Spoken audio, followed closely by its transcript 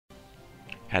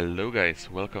Hello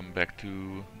guys, welcome back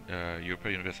to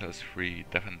Europa Universalis III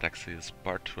Death and Taxes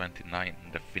Part 29,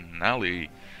 the finale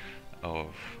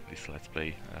of this Let's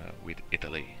Play with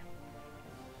Italy.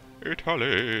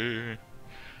 Italy!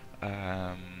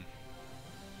 Um,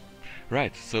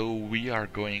 right, so we are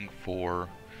going for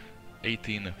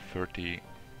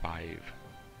 1835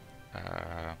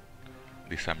 uh,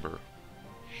 December.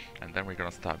 And then we're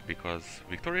gonna stop because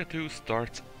Victoria 2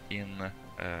 starts in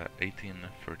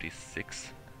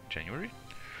 1836 January.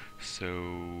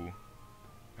 So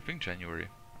I think January,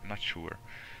 I'm not sure,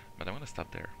 but I'm gonna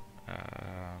stop there.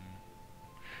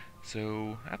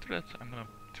 So after that I'm gonna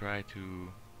try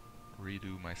to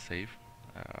redo my save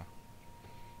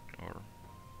or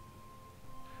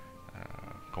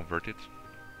convert it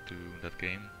to that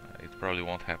game. It probably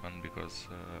won't happen because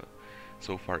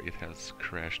so far it has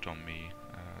crashed on me,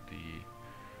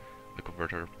 the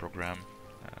converter program,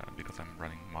 because I'm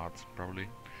running mods probably.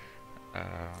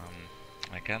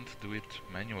 I can't do it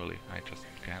manually, I just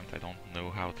can't, I don't know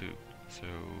how to, so...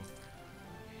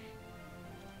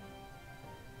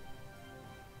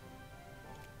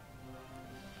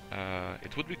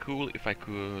 it would be cool if I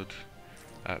could,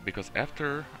 because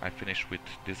after I finish with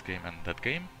this game and that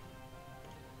game,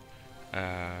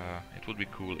 it would be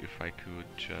cool if I could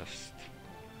just...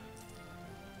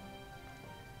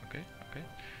 Okay.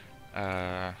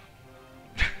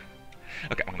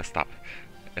 Okay, I'm gonna stop.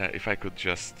 If I could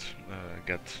just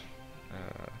get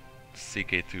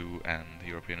CK2 and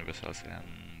Europa Universalis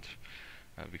and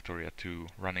Victoria 2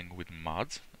 running with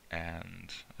mods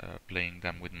and playing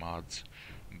them with mods,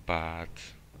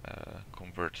 but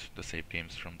convert the save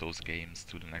games from those games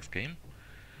to the next game,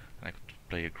 and I could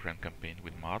play a grand campaign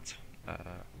with mods.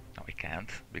 Now I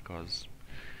can't because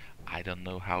I don't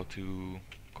know how to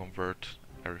convert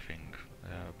everything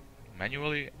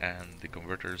manually, and the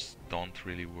converters don't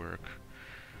really work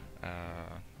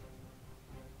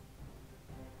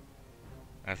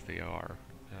as they are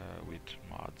with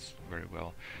mods very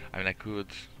well. I mean, I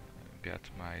could get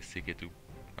my CK2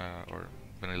 or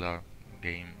vanilla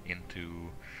game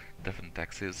into Death and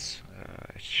Taxes.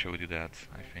 I showed you that,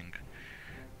 I think,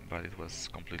 but it was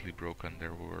completely broken.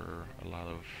 There were a lot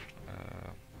of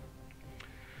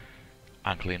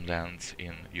unclaimed lands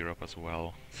in Europe as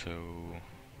well, so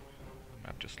the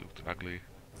map just looked ugly.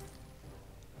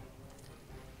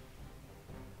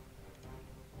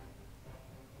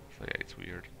 So yeah, it's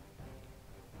weird.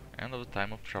 End of the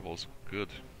time of troubles. Good.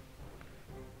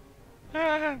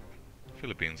 Ah,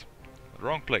 Philippines.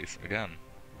 Wrong place again.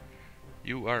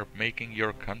 You are making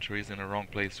your countries in the wrong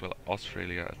place. Well,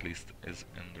 Australia at least is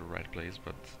in the right place,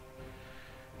 but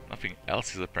nothing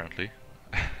else is apparently.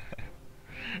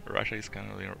 Russia is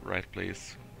kind of in the right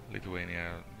place.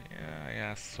 Lithuania,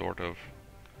 yeah, sort of.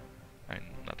 I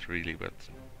mean, not really, but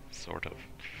sort of.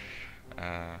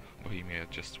 Bohemia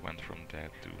just went from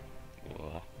that to...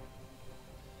 Whoa.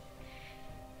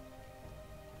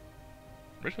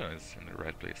 Britain is in the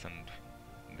right place, and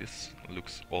this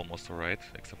looks almost alright,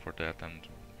 except for that and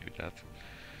maybe that.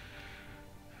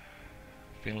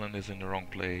 Finland is in the wrong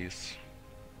place.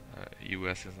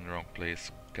 US is in the wrong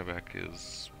place. Quebec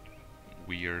is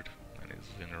weird and is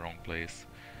in the wrong place.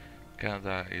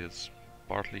 Canada is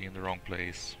partly in the wrong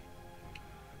place.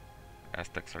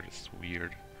 Aztecs are just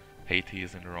weird. Haiti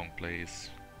is in the wrong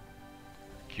place.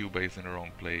 Cuba is in the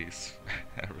wrong place.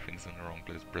 Everything's in the wrong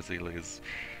place. Brazil is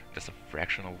just a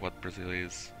fraction of what Brazil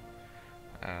is.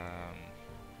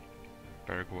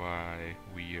 Paraguay,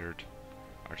 weird.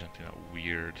 Argentina,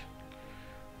 weird.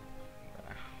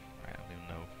 I don't even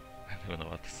know. I don't even know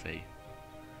what to say.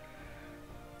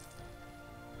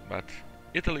 But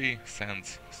Italy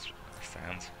stands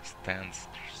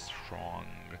strong.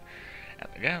 And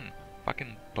again,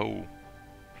 fucking Poe.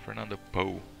 Fernando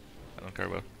Poe. I don't care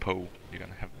about Poe. You're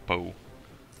gonna have Poe.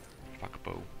 Fuck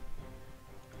Poe.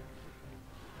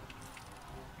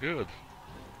 Good.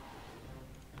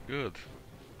 Good.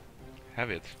 Have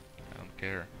it. I don't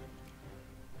care.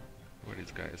 Who are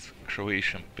these guys?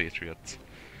 Croatian patriots.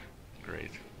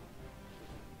 Great.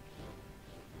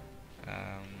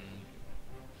 I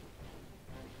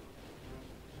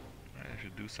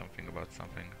should do something about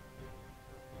something.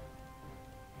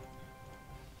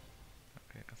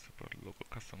 Okay, I can support local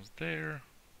customs there.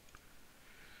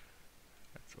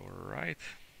 That's alright.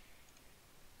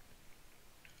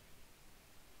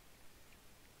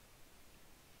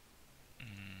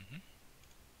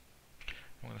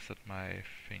 I'm gonna set my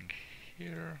thing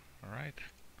here, alright.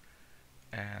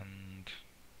 And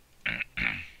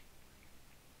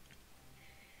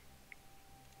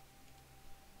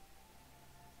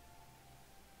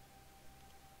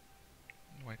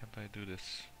why can't I do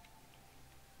this?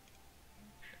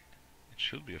 It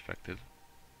should be affected.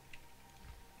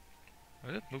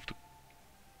 Did it move to...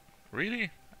 Really?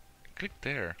 Click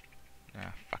there.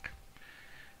 Ah, fuck.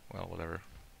 Well, whatever.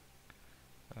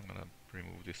 I'm gonna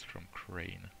remove this from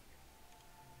Crane.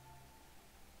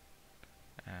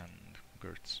 And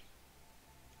Gertz.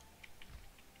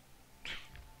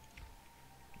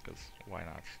 Because why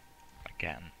not? I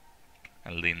can.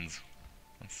 And Linz.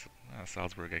 And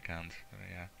Salzburg I can't.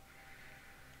 Yeah.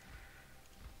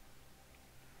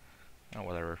 Oh,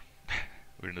 whatever.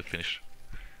 We're in the finish.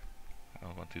 I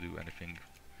don't want to do anything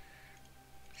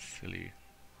silly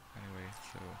anyway,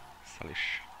 so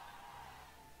Salish.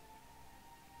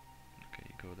 Okay,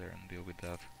 you go there and deal with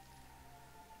that.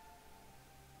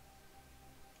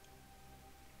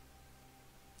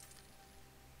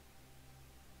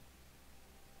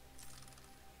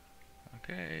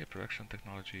 Okay, production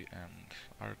technology and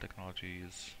other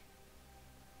technologies.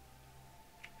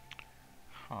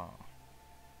 Huh.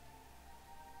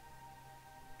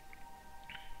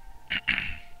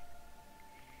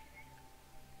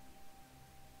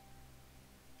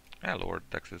 Yeah, lower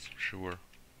taxes, sure.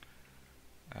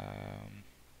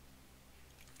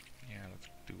 Yeah, let's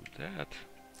do that.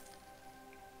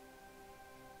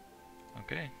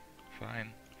 Okay,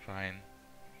 fine, fine.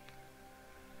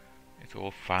 It's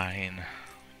all fine.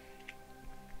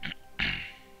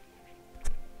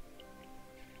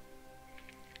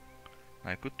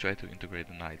 I could try to integrate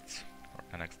the knights, or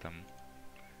annex them,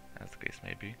 as the case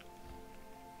may be.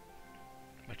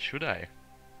 But should I?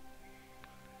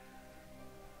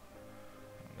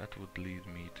 That would lead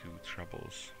me to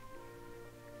troubles,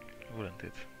 wouldn't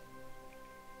it?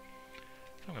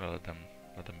 So I'm gonna let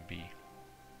them be.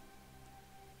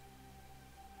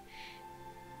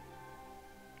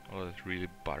 Well, it really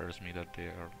bothers me that they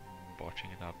are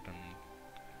botching it up and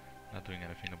not doing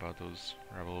anything about those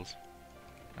rebels.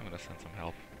 I'm gonna send some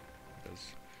help,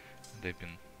 because they've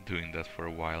been doing that for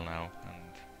a while now,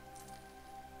 and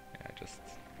yeah, I just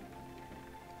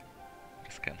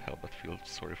can't help but feel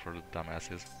sorry for the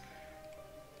dumbasses.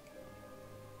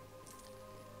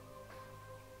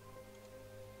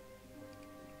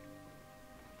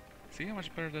 See how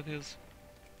much better that is?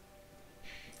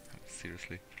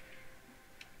 Seriously.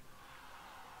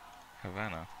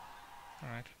 Havana.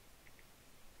 Alright.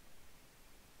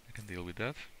 I can deal with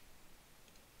that.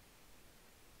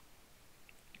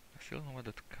 I still don't know what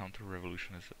that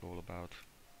counter-revolution is all about.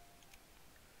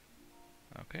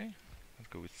 Okay, let's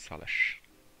go with Salish.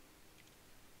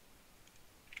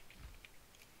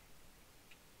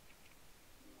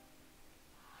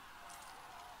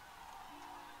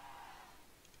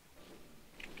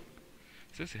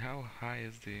 Seriously, how high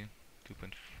is the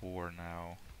 2.4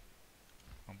 now?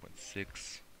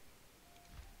 1.6.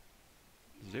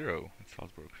 0 in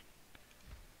Salzburg.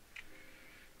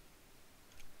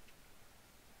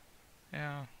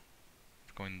 Yeah,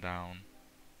 it's going down.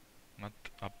 Not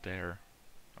up there.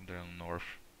 Up there in the north.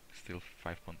 Still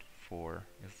 5.4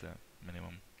 is the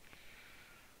minimum.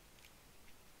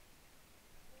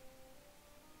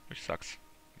 Which sucks,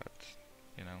 but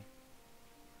you know,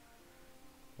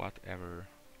 whatever.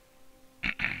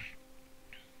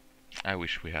 I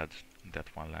wish we had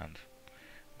that one land,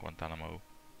 Guantanamo.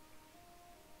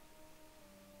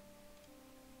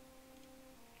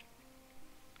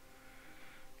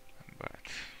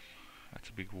 But that's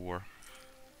a big war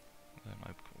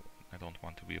that I don't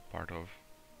want to be a part of.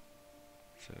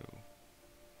 So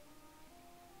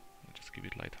let's just keep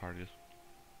it lighthearted,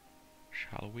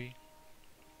 shall we?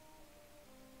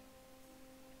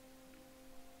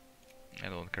 I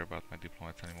don't care about my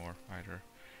diplomats anymore either.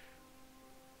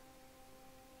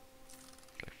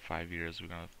 It's like 5 years, we're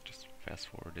gonna just fast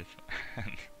forward it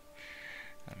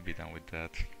and be done with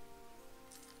that.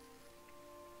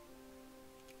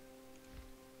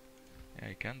 Yeah,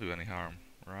 you can't do any harm,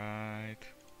 right?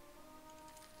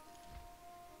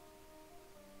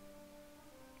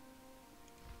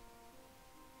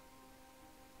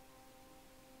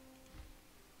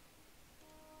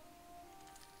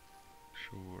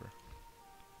 Sure.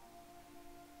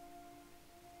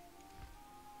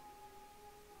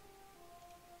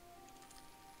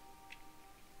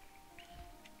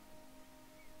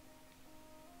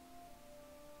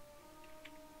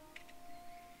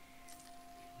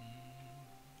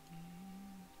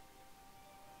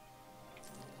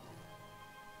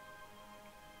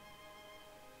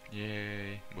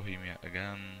 Yay, Bohemia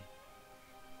again.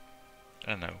 I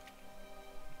don't know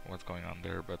what's going on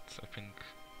there, but I think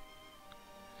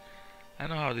I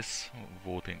know how this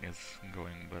voting is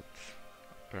going, but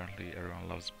apparently everyone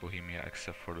loves Bohemia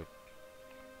except for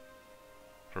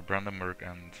Brandenburg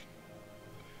and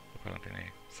the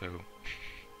Palatinate. So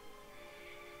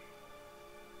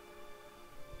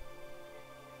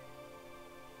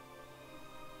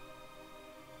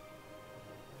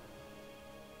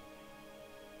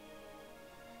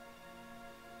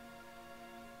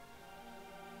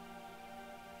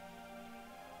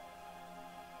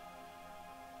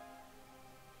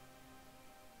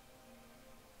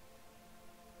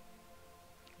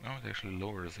it actually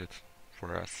lowers it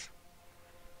for us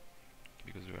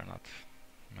because we are not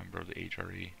a member of the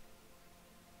HRE.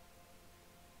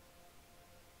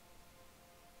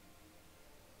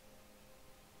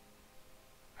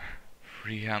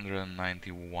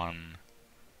 $391.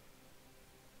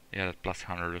 Yeah, that plus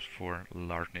 100 for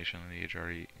large nation in the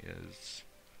HRE is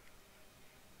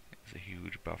a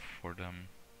huge buff for them.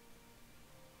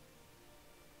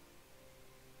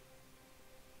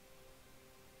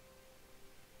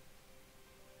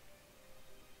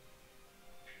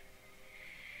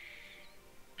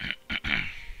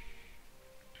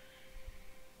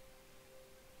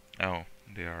 Oh,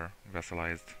 they are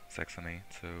vassalized Saxony,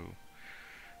 so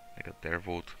they got their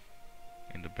vote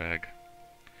in the bag.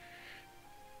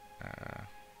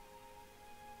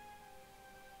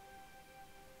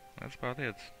 That's about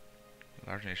it.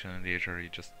 Large nation in the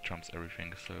HRE just trumps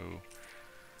everything, so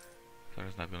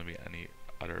there's not gonna be any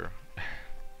other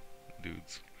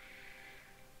dudes.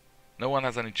 No one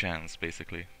has any chance,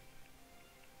 basically.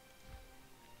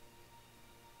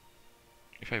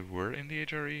 If I were in the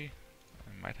HRE,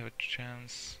 I might have a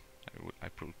chance. I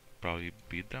probably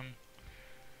beat them.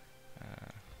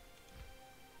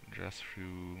 Just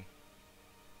through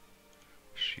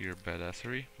sheer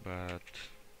badassery, but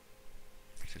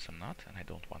since I'm not, and I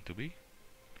don't want to be,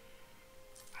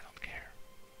 I don't care.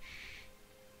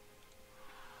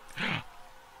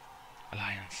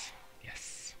 Alliance,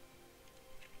 yes.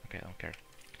 Okay, I don't care.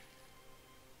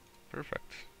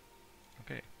 Perfect.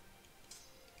 Okay.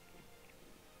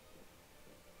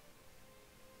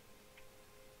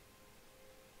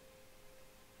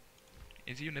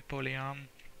 Is you Napoleon?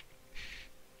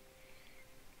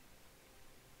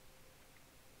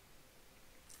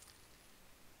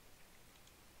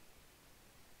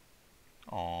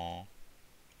 Aww.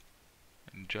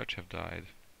 And judge have died.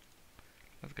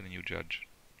 Let's get a new judge.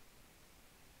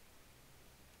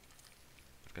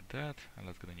 Let's get that, and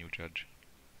let's get a new judge.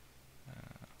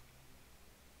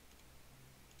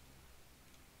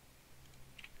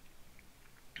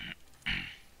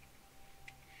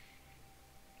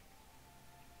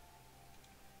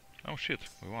 Oh shit,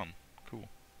 we won. Cool.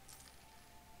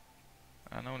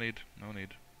 No need, no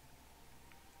need.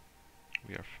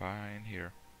 We are fine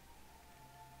here.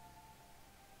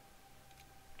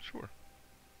 Sure.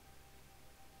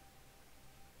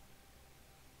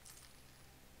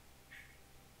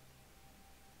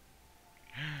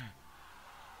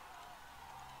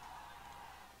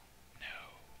 No,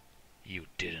 you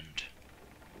didn't.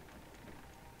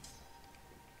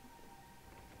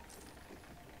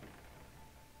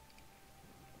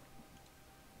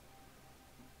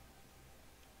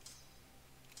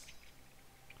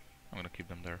 I'm gonna keep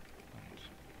them there and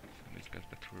send these guys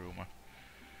back to Roma.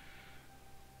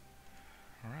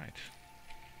 Alright.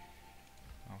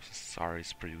 Oh,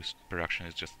 Sari's production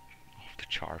is just off the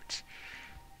charts.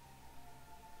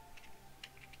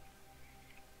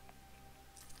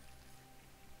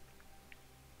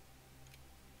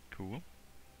 Cool.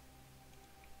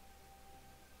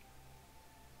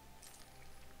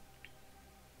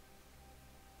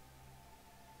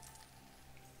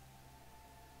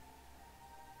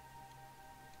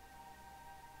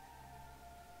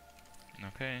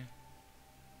 Okay.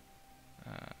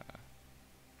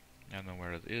 I don't know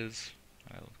where it is.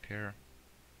 I don't care.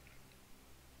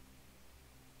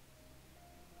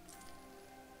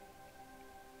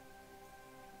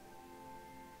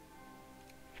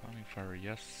 Founding fire,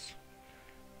 yes.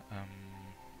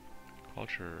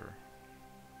 Culture.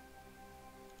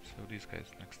 So these guys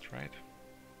next, right?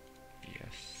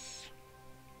 Yes.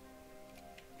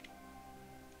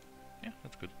 Yeah,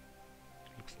 that's good.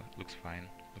 Looks fine.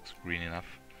 Looks green enough.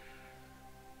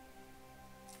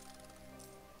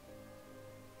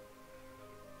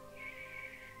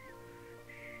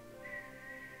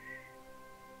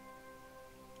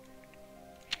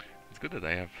 It's good that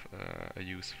I have a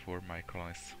use for my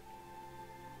colonists.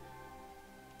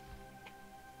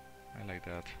 I like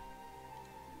that.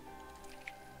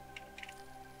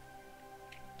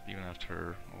 Even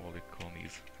after all the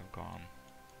colonies have gone.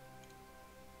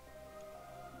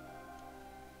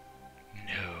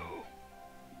 No.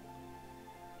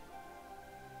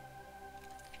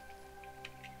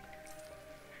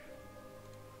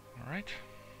 Alright.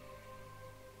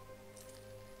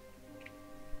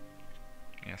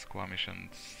 Yeah, Squamish and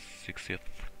 60th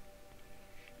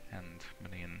and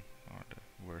Benin are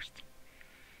the worst.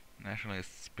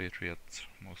 Nationalists, patriots,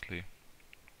 mostly.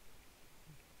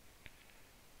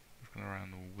 Looking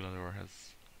around, Villador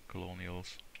has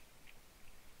colonials.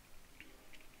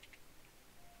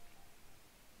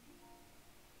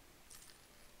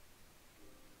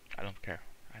 I don't care.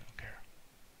 I don't care.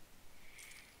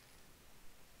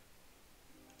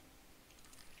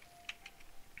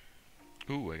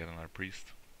 Ooh, I got another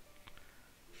priest.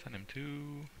 Send him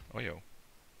to Oyo.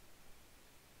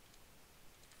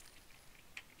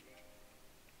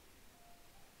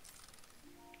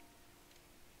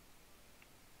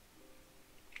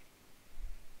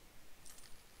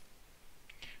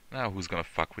 Now who's gonna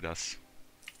fuck with us?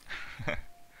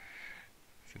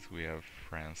 Since we have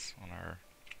France on our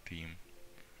team.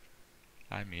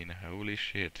 I mean, holy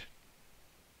shit.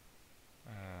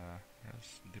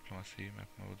 There's diplomacy, map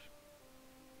mode.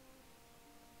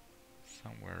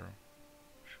 Somewhere.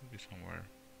 Should be somewhere.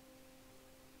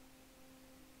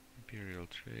 Imperial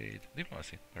trade.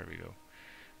 Diplomacy. There we go.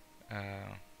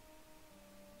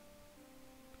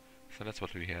 So that's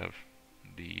what we have.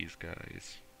 These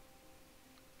guys.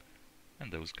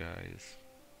 And those guys.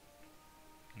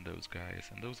 And those guys.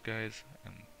 And those guys.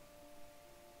 And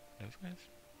those guys?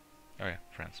 Oh yeah,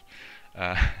 France.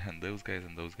 And those guys,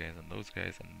 and those guys, and those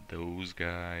guys, and those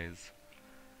guys.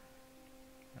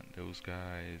 And those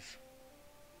guys.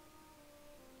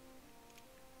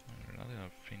 Not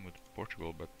enough thing with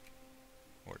Portugal, but...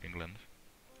 or England.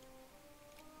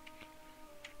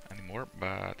 Anymore,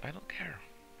 but I don't care.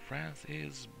 France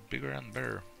is bigger and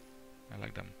better. I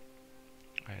like them.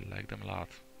 I like them a lot.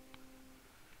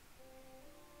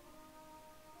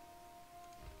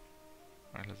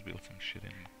 Alright, let's build some shit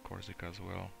in Corsica as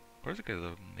well. Corsica is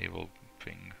a naval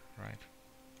thing, right?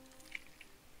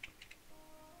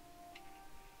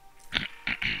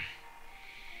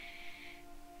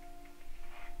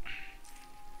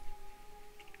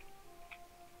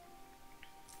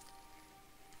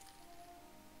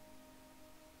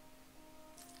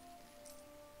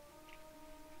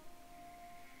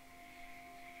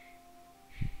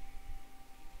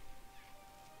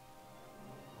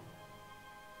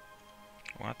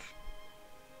 What?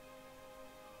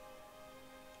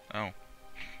 Oh,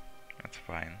 that's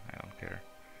fine, I don't care.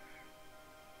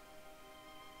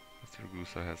 Mr.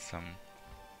 Gusa has some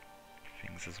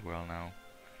things as well now.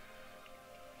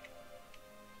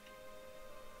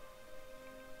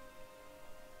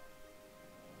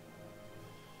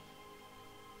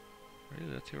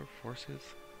 Really, that's your forces?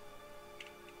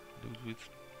 Dude with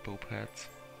Pope hats?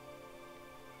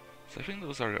 So I think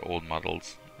those are the old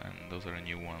models, and those are the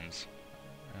new ones.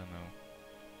 I don't know.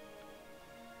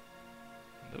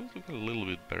 Those look a little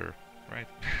bit better, right?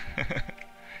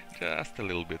 Just a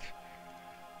little bit.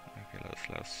 Okay,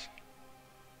 let's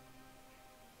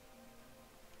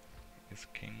is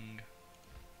king.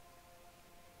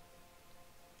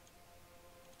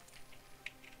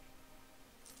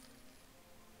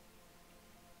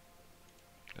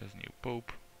 There's new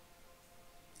pope.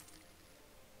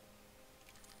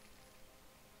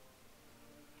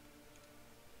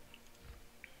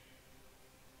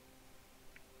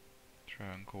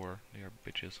 Travancore, they are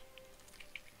bitches.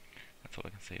 That's all I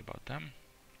can say about them.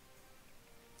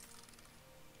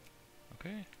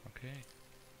 Okay, okay.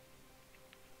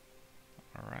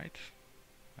 Alright,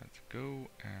 let's go,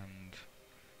 and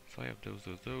so I have those.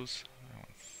 I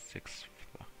want 6.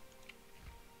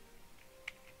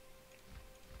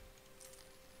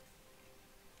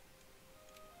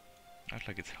 Not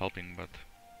like it's helping, but...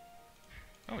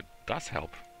 oh, it does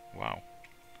help. Wow.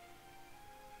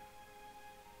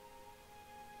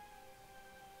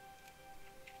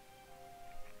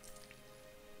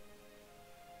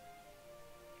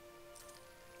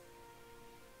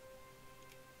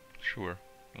 Sure.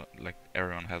 Like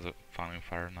everyone has a founding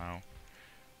fire now.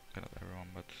 Not everyone,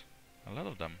 but a lot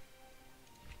of them.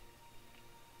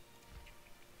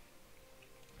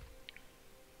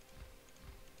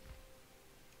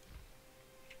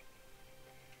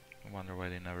 I wonder why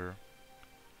they never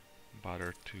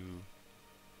bothered to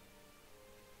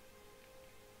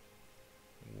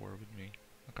war with me.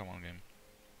 Oh, come on, game.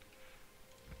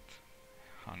 It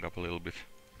hung up a little bit.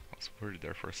 I was worried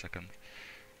there for a second.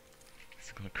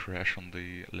 It's gonna crash on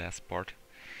the last part.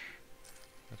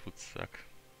 That would suck.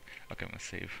 Okay, I'm gonna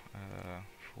save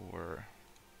for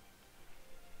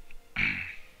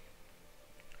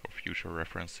for future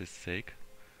reference's sake.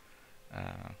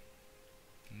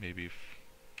 Maybe if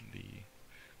the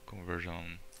conversion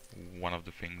on one of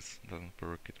the things doesn't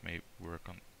work, it may work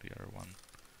on the other one.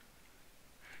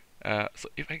 So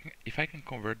if I can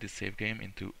convert this save game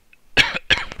into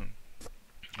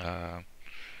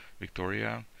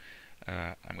Victoria,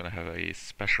 I'm gonna have a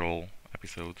special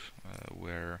episode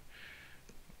where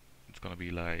it's gonna be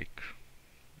like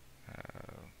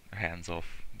a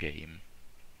hands-off game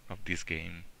of this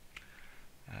game,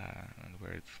 and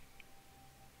where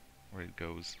it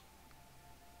goes,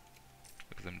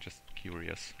 because I'm just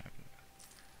curious.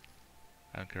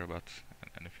 I don't care about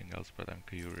anything else, but I'm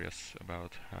curious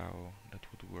about how that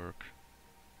would work.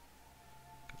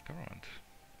 government.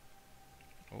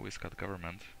 Always got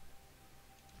government.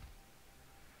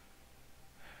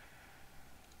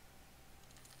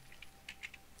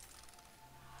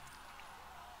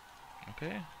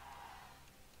 Okay.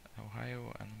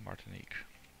 Ohio and Martinique.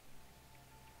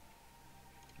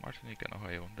 Martinique and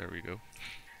Ohio, there we go.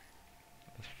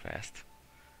 That's fast.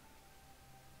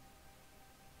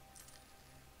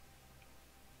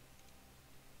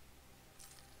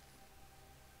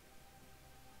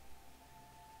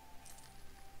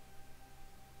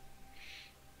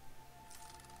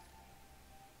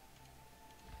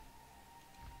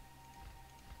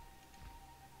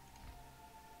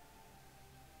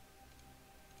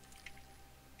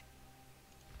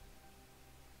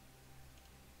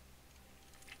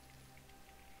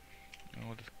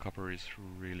 Oh, the copper is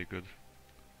really good.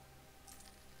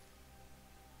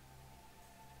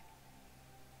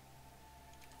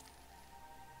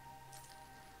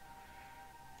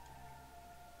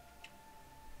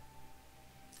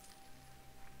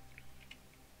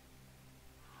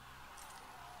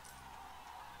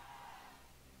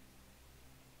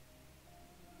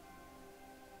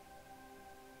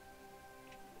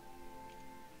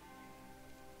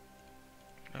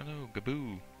 Oh no,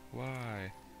 Gaboo!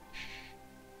 Why?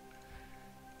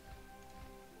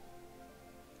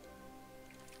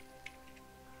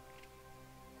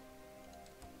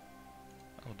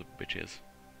 Oh, the bitches.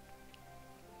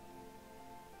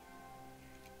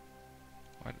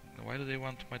 Why do they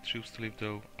want my troops to leave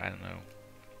though? I don't know.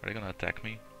 Are they gonna attack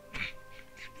me?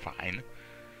 Fine.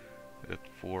 With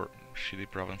 4 shitty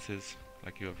provinces,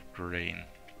 like you have grain,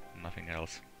 nothing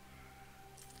else.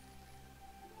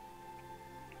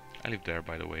 I live there,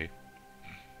 by the way.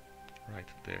 Right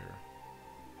there.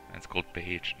 And it's called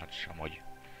Page, not Shamoy.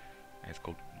 And it's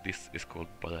called, this is called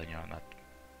Bologna, not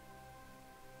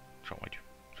Shamoy.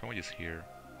 Shamoy is here,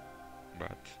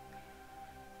 but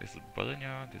this is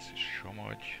Bologna, this is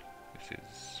Shamoy, this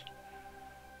is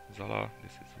Zala,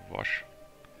 this is Vosh,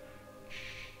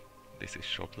 this is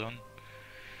Shotland,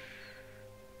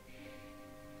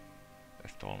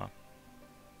 Estolna.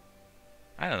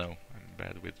 I don't know, I'm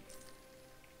bad with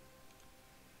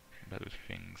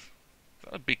things. It's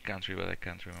not a big country, but I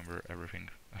can't remember everything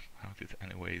about it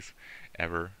anyways,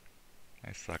 ever.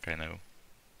 I suck, I know.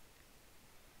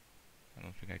 I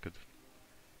don't think I could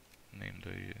name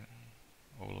the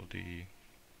all of the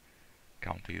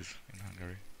counties in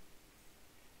Hungary.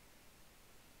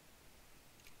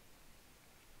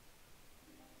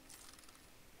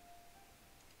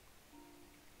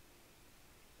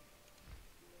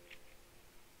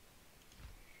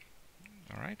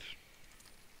 Alright.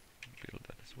 Build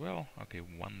that as well. Okay,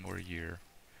 1 more year.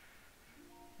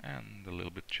 And a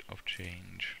little bit of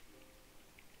change.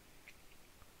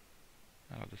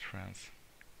 Oh, the France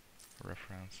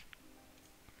reference.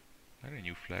 Got a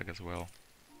new flag as well.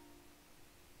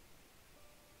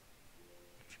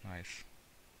 It's nice.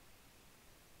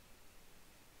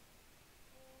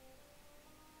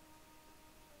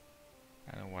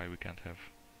 I don't know why we can't have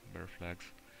better flags.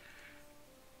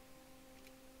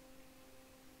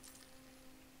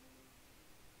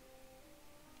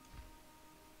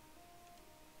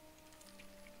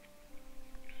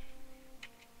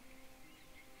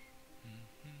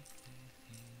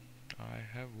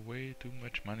 I have way too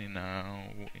much money now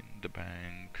in the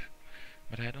bank,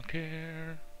 but I don't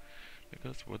care,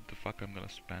 because what the fuck I'm gonna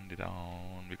spend it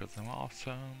on, because I'm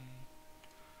awesome,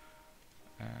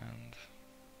 and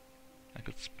I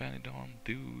could spend it on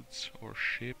dudes or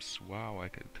ships. Wow, I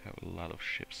could have a lot of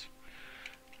ships,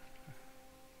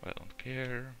 but I don't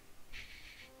care.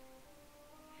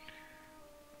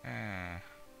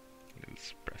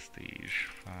 Lose prestige,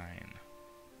 fine.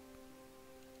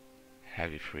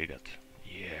 Heavy frigate,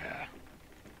 yeah.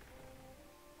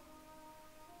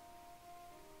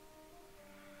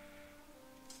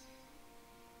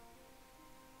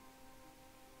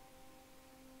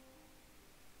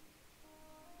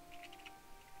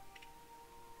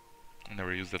 I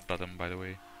never use that button, by the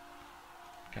way.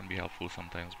 Can be helpful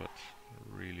sometimes, but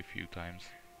really few times,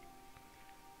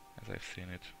 as I've seen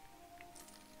it.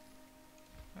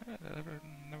 I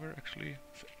never actually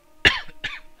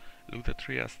looked at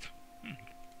Trieste.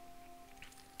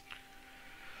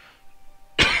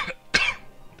 They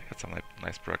got some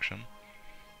nice production.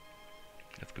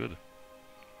 That's good.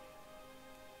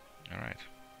 Alright.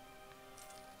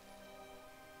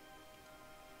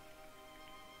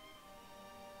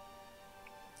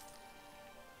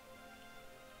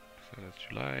 So that's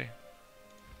July.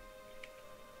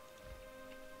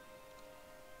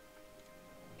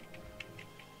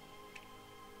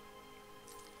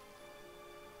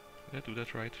 Did I do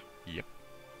that right? Yep.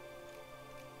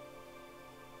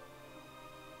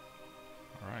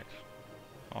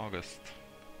 August,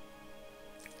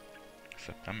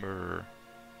 September,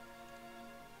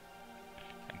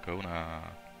 Ancona,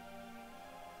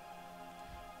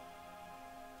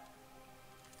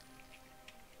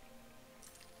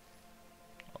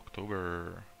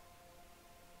 October,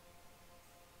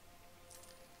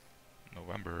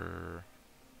 November,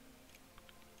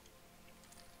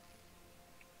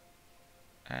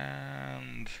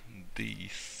 and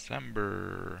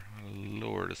December.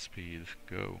 Lower the speed,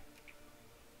 go.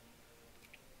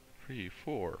 3,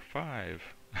 4, 5.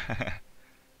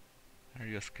 Are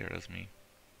you as scared as me?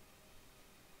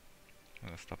 I'm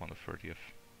gonna stop on the 30th.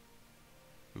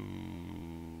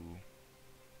 Ooh.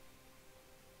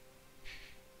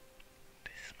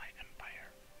 This is my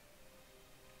empire.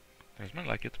 There's many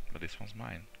like it, but this one's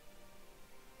mine.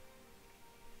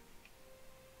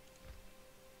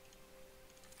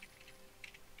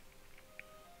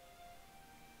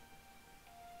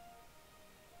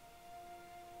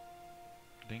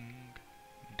 Ding,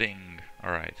 ding.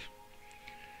 Alright.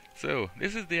 So,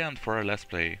 this is the end for our Let's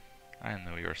Play. I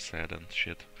know you're sad and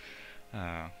shit.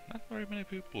 Not very many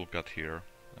people got here.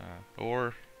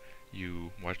 Or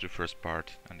you watched the first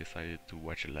part and decided to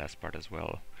watch the last part as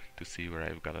well to see where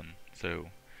I've gotten. So,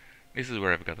 this is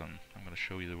where I've gotten. I'm gonna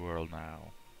show you the world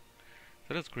now.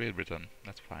 So that's Great Britain.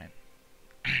 That's fine.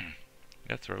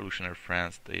 That's revolutionary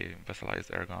France. They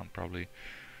vassalized Aragon probably.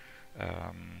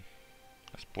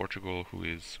 There's Portugal, who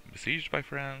is besieged by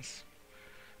France.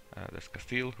 There's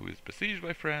Castile, who is besieged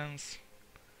by France.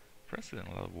 France is in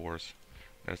a lot of wars.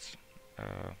 There's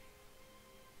gotta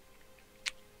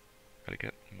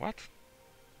get what?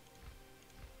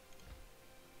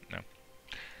 No.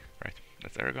 Right.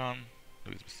 That's Aragon,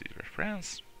 who is besieged by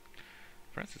France.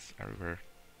 France is everywhere.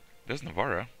 There's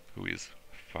Navarra, who is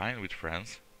fine with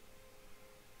France.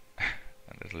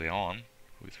 And there's Leon,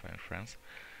 who is fine with France.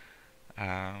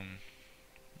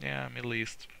 Yeah, Middle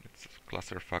East, it's a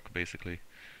clusterfuck basically.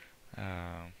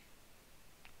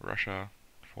 Russia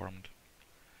formed.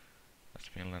 That's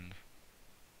Finland.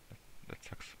 That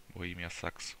sucks. Bohemia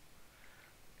sucks.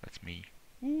 That's me.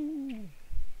 Woo!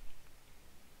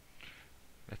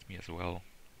 That's me as well.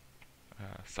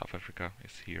 South Africa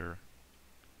is here.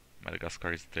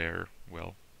 Madagascar is there.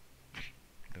 Well,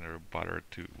 I never bothered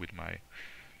to with my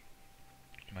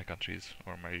countries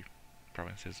or my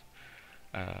provinces.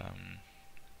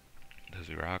 There's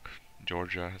Iraq.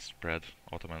 Georgia has spread.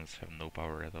 Ottomans have no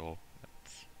power at all.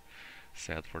 That's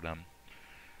sad for them.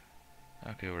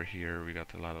 Okay, over here we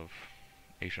got a lot of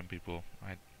Asian people.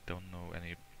 I don't know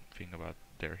anything about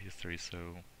their history, so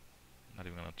I'm not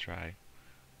even gonna try.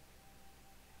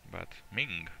 But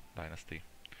Ming Dynasty.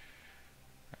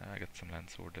 I got some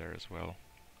lands over there as well.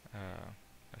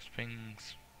 There's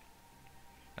things.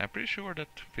 I'm pretty sure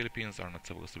that Philippines are not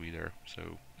supposed to be there,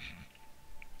 so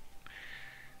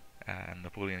and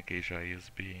Napoleonic Asia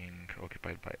is being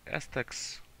occupied by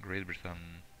Aztecs, Great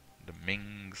Britain, the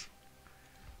Mings,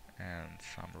 and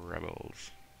some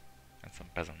rebels, and some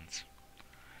peasants.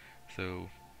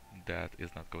 So that is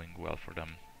not going well for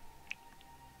them.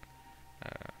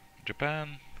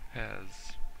 Japan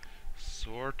has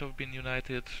sort of been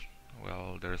united.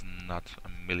 Well, there's not a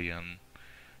million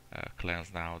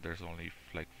clans now, there's only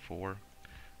like 4.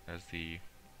 There's the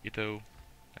Ito,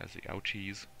 there's the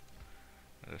Aochis,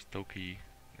 there's Toki,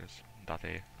 there's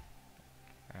Date,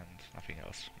 and nothing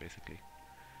else basically.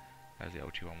 There's the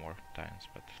Aochi one more times,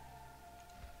 but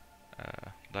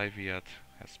Dai Viet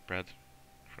has spread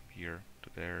from here to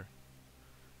there.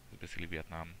 It's basically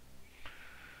Vietnam.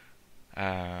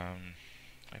 I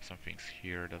have some things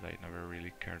here that I never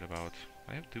really cared about.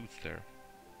 I have dudes there.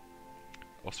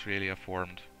 Australia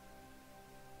formed,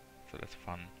 so that's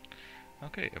fun.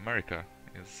 Okay, America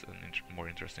is a more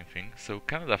interesting thing. So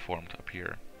Canada formed up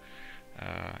here.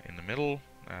 In the middle,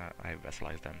 I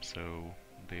vassalized them, so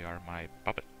they are my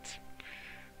puppets.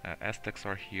 Aztecs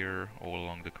are here all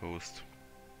along the coast,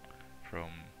 from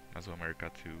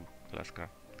Mesoamerica to Alaska.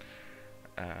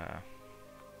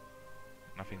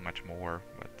 Nothing much more,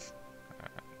 but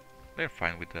they're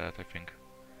fine with that, I think.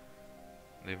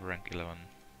 They have rank 11.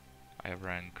 I have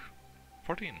rank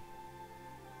 14.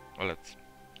 Well, that's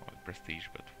prestige,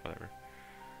 but whatever.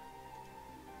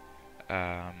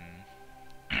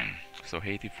 So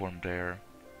Haiti formed there.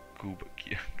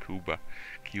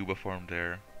 Cuba formed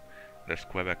there. There's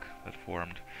Quebec that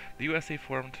formed. The USA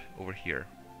formed over here.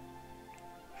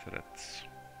 So that's,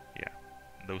 yeah,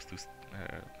 those two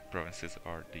provinces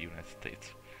are the United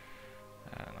States.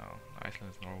 Now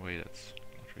Iceland is Norway. That's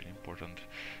not really important.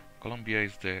 Colombia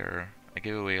is there. I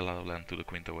gave away a lot of land to the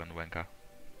Quinto and Wenca.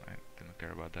 I didn't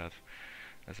care about that.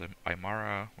 There's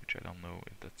Aymara, which I don't know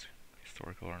if that's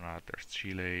historical or not. There's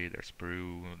Chile, there's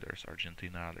Peru, there's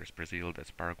Argentina, there's Brazil,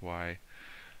 there's Paraguay,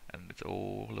 and it's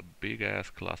all a big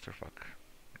ass clusterfuck.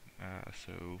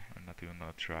 So I'm not even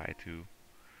gonna try to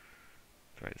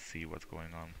see what's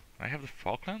going on. I have the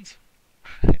Falklands.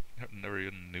 I never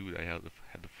even knew I had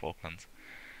the Falklands.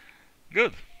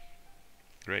 Good,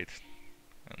 great.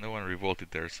 No one revolted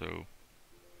there, so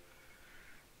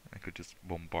I could just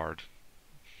bombard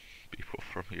people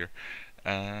from here.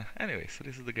 Anyway, so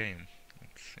this is the game.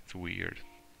 It's weird.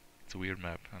 It's a weird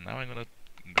map, and now I'm gonna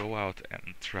go out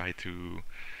and try to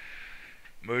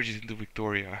merge it into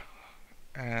Victoria.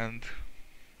 And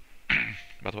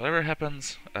but whatever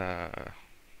happens,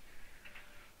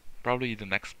 probably the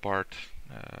next part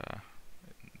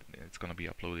it's gonna be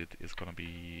uploaded is gonna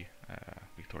be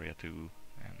Victoria 2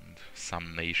 and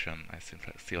some nation. I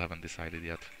still haven't decided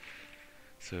yet.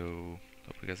 So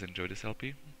hope you guys enjoyed this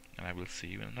LP, and I will see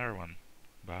you in another one.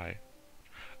 Bye.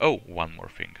 Oh, one more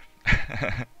thing.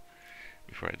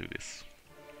 Before I do this,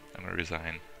 I'm gonna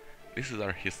resign. This is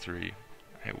our history.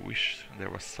 I wish there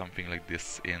was something like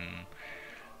this in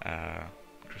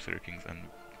Crusader Kings and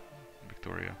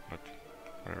Victoria, but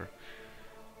whatever.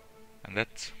 And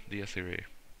that's the Assyria.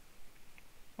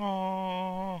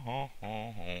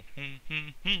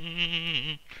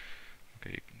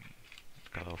 Okay,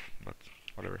 cut off, but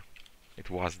whatever. It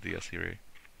was the Assyria.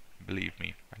 Believe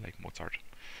me, I like Mozart.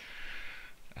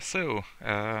 So,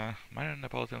 minor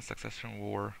Neapolitan Succession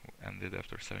War ended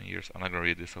after 7 years. I'm not gonna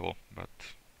read this all,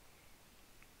 but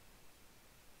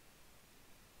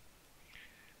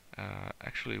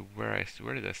actually, where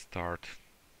did I start?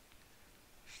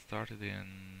 Started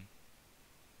in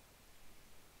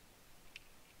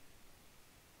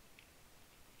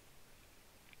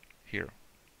here.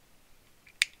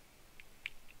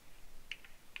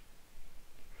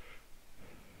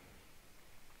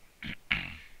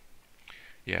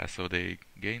 Yeah, so they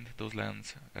gained those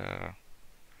lands,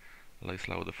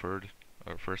 Ladislao III,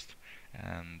 first,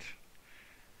 and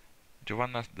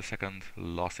Giovanna II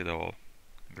lost it all.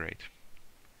 Great.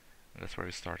 And that's where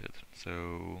it started.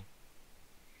 So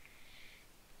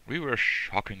we were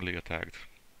shockingly attacked.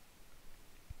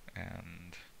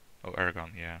 And oh,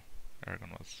 Aragon, yeah, Aragon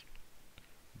was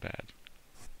bad.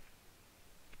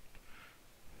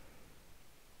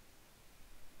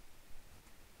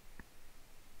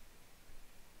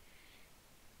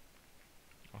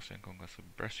 Austrian conquest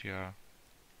of Brescia.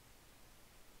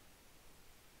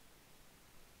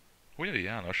 Really,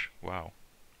 Janos? Wow,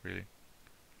 really?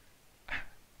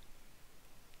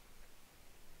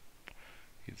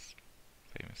 He's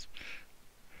famous.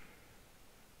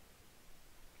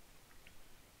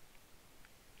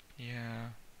 Yeah.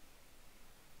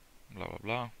 Blah blah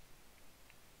blah.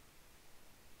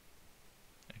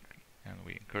 And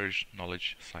we encourage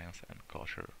knowledge, science, and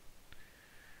culture,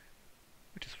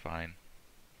 which is fine.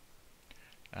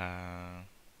 Yeah,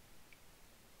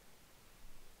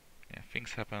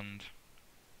 things happened,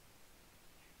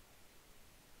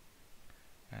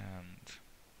 and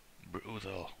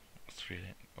brutal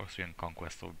Austrian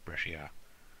conquest of Brescia.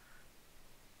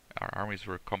 Our armies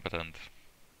were competent.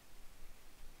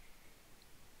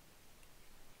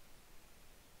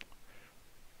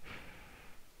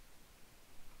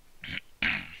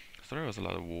 So there was a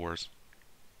lot of wars.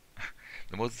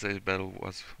 The most decisive battle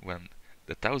was when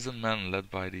the 1,000 men led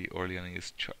by the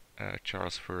Orleanese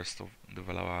Charles I of the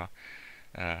Valois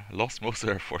lost most of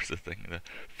their forces, taking the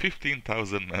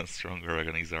 15,000 men strong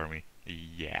Aragonese army.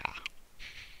 Yeah.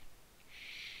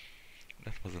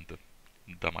 That wasn't a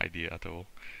dumb idea at all.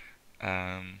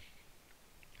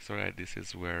 So yeah, this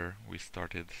is where we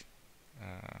started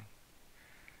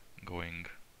going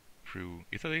through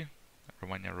Italy,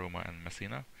 Romagna, Roma, and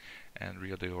Messina, and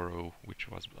Rio de Oro, which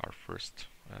was our first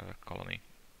colony.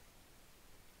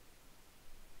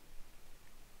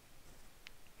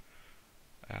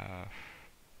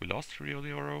 We lost Rio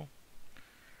de Oro,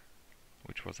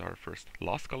 which was our first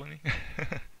lost colony.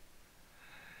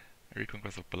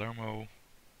 Reconquest of Palermo,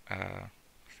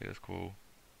 status quo.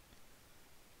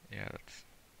 Yeah, that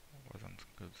wasn't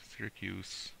good.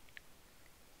 Syracuse.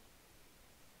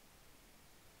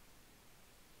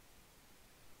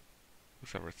 We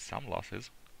suffered some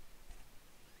losses.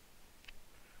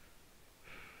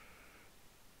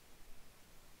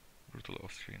 Brutal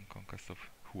Austrian conquest of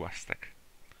Huastec.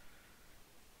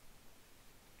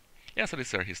 Yeah, so this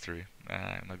is our history.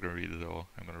 I'm not gonna read it all.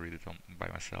 I'm gonna read it by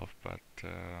myself, but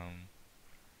I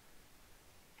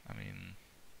mean,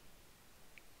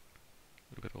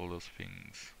 look at all those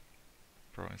things.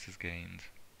 Provinces gained.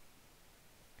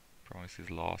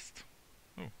 Provinces lost.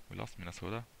 Oh, we lost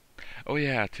Minnesota. Oh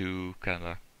yeah, to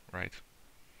Canada, right.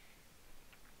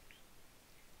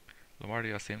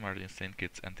 Lombardia, Saint Martin, Saint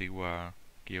Kitts, Antigua,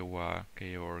 Kiowa,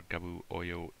 Keyor, Gabu,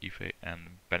 Oyo, Ife,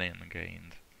 and Benin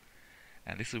gained.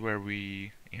 And this is where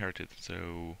we inherited,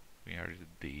 so we inherited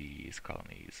these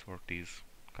colonies, or these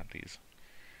counties,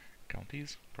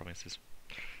 provinces,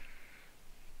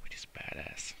 which is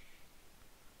badass.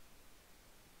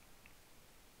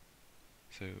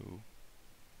 So,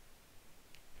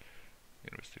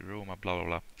 University of Roma, blah blah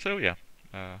blah. So yeah,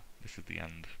 this is the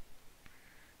end.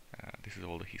 This is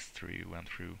all the history we went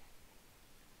through.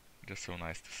 Just so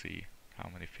nice to see how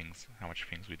much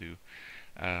things we do.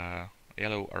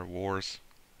 Yellow are wars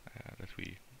that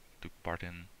we took part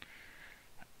in.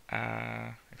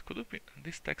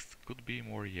 This text could be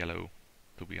more yellow,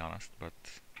 to be honest, but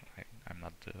I'm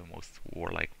not the most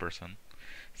warlike person,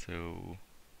 so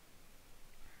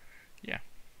yeah.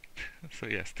 So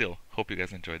yeah, still hope you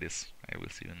guys enjoy this. I will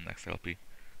see you in the next LP.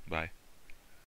 Bye.